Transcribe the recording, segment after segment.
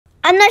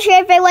I'm not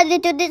sure if I want to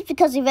do this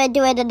because if I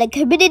do it in the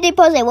community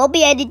post, it won't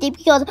be anything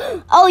because,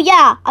 oh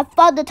yeah, I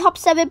found the top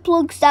 7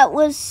 plugs that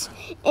was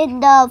in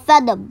the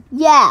fandom.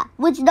 Yeah,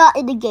 which not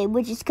in the game,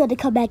 which is gonna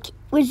come back,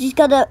 which is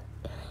gonna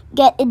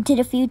get into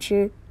the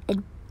future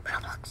in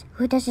Roblox.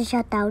 Who does it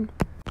shut down?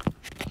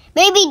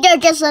 Maybe they're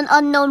just an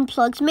unknown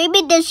plugs.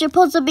 Maybe they're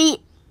supposed to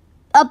be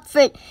up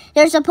for,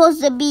 they're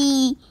supposed to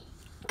be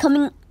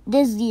coming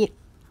this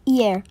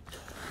year.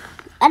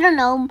 I don't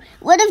know.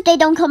 What if they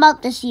don't come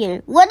out this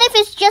year? What if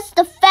it's just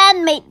the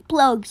fan-made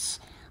plugs?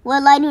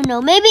 Well, I don't know.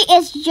 Maybe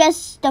it's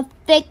just the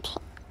fake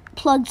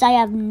plugs I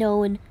have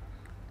known.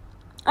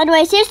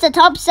 Anyways, here's the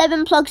top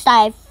 7 plugs that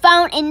I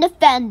found in the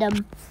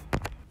fandom.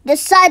 The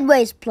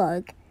sideways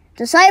plug.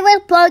 The sideways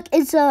plug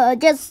is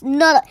just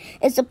not.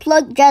 It's a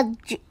plug that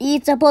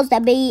it's supposed to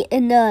be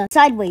in the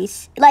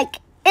sideways. Like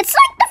it's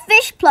like the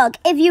fish plug.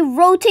 If you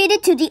rotate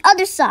it to the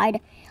other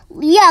side,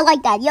 yeah,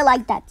 like that. Yeah,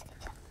 like that.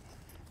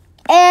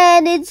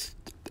 And it's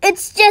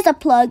just a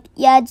plug.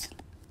 Yeah, it's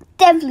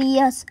definitely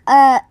a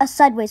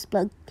sideways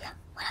plug. Yeah,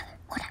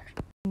 whatever.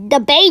 The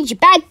beige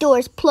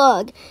backdoors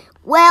plug.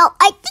 Well,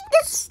 I think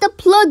this is the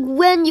plug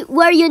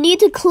where you need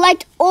to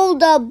collect all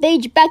the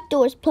beige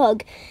backdoors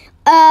plug.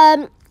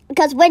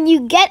 Because when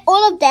you get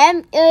all of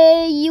them,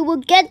 you will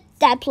get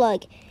that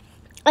plug,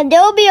 and there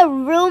will be a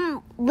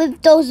room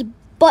with those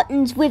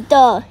buttons with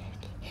the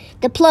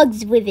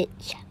plugs with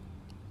it.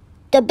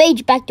 The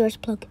beige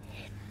backdoors plug.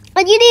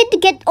 And you need to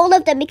get all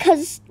of them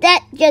because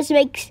that just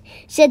makes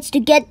sense to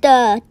get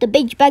the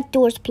beige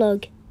backdoors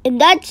plug.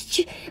 And I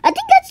think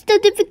that's the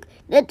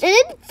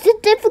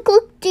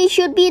difficulty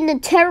should be in the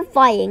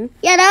terrifying.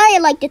 Yeah, I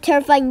like the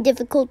terrifying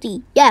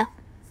difficulty. Yeah.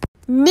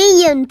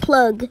 Neon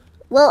plug.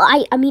 Well,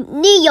 I mean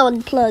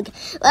neon plug.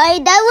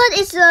 That one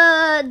is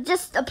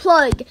just a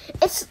plug.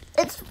 It's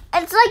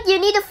like you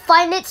need to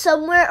find it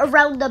somewhere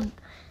around the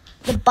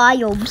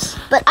biomes.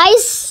 But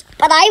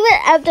I would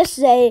have to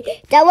say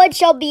that one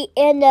shall be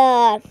in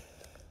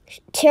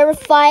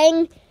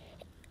terrifying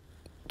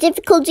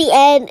difficulty,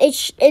 and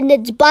its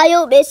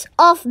biome is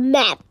off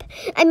map.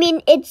 I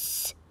mean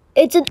it's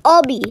an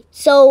obby,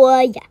 so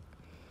yeah.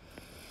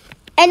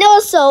 And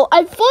also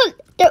I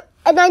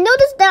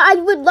noticed that I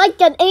would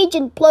like an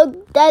agent plug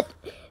that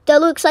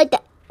looks like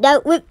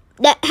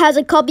that has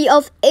a copy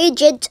of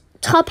Agent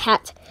Top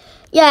Hat.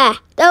 Yeah,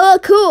 that was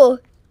cool.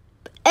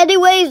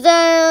 Anyways,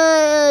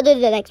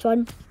 the next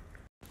one.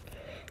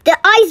 The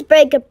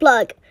icebreaker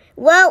plug.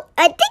 Well,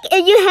 I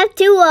think you have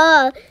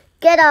to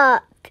get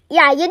a.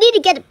 Yeah, you need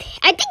to get.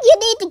 I think you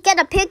need to get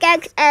a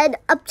pickaxe and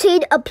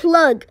obtain a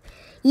plug.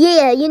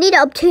 Yeah, you need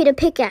to obtain a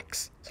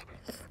pickaxe,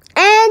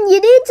 and you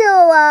need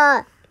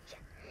to.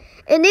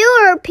 And they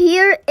will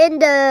appear in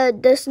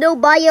the snow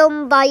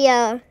biome by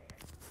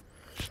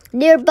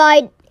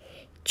nearby.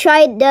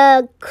 Try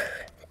the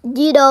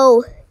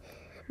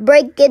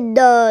breaking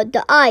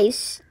the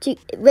ice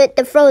with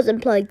the frozen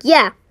plug.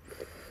 Yeah.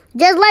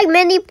 Just like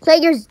many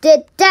players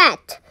did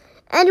that.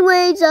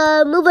 Anyways,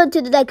 move on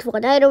to the next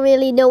one. I don't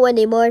really know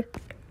anymore.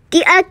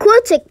 The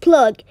aquatic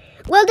plug.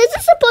 Well, this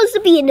is supposed to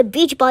be in the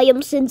beach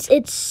biome since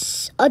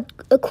it's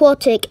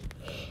aquatic.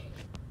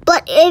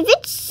 But if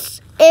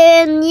it's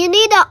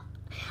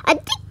I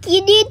think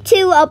you need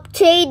to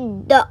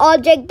obtain the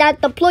object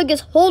that the plug is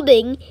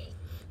holding,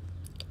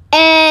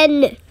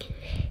 and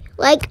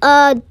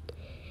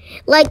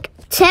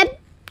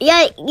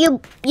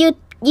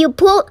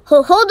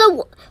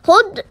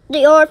hold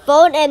your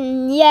phone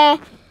and yeah,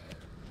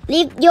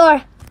 leave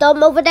your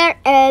thumb over there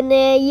and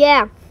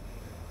yeah,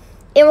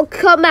 it will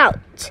come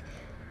out.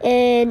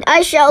 And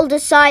I shall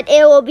decide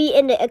it will be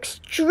in the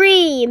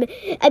extreme.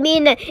 I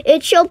mean,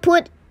 it shall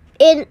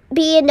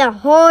be in the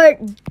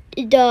hard.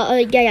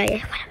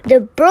 The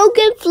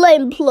broken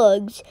flame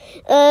plugs.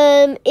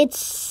 I think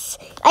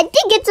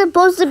it's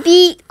supposed to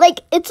be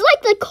it's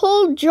like the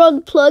cold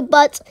drug plug,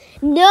 but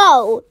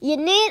no, I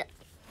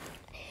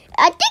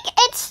think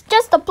it's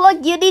just a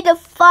plug. You need to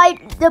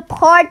find the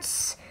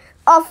parts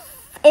of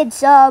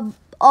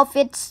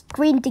its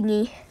green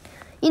thingy.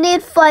 You need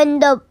to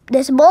find the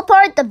small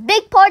part, the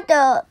big part,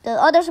 the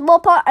other small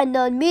part, and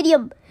the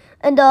medium,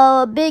 and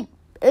the big,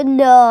 and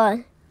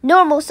the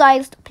normal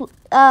sized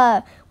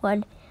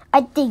one. I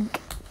think,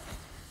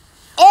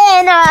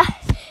 and it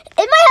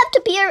might have to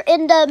appear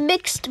in the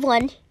mixed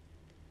one.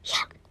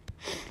 Yeah,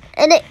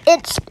 and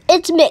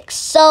it's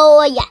mixed.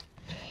 So yeah,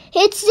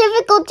 its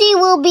difficulty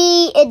will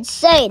be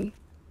insane.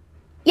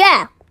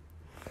 Yeah,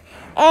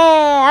 and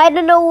I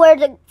don't know where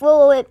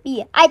will it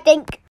be. I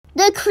think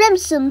the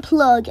crimson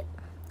plug.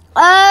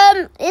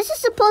 This is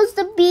supposed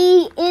to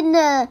be in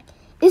the.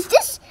 Is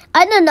this?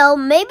 I don't know.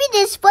 Maybe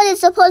this one is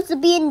supposed to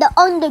be in the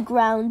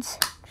underground.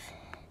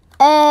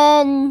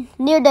 And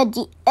near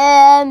the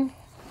I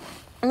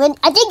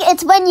think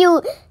it's when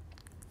you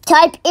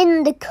type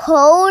in the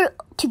code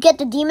to get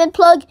the demon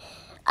plug.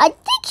 I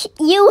think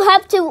you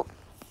have to,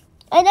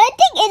 and I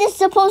think it is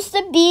supposed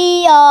to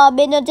be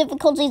in the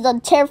difficulties on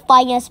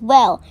terrifying as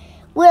well.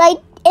 I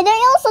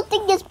also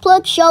think this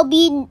plug shall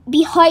be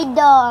behind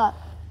the.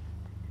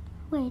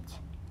 Wait.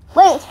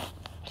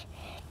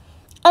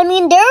 I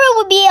mean, there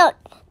will be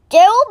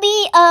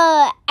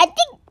I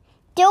think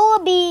there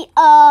will be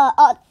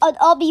an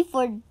obby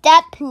for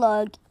that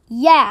plug.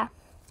 Yeah,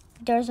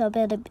 there's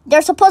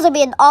supposed to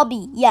be an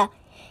obby. Yeah,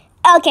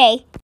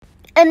 okay.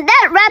 And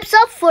that wraps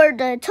up for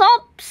the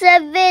top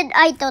 7.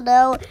 I don't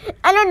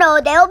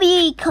know. They'll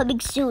be coming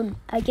soon.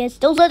 I guess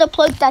those are the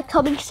plugs that are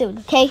coming soon.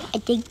 Okay, I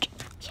think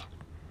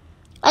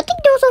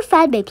those are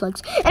fan-made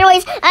plugs.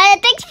 Anyways,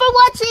 thanks for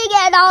watching,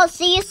 and I'll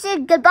see you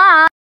soon.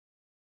 Goodbye.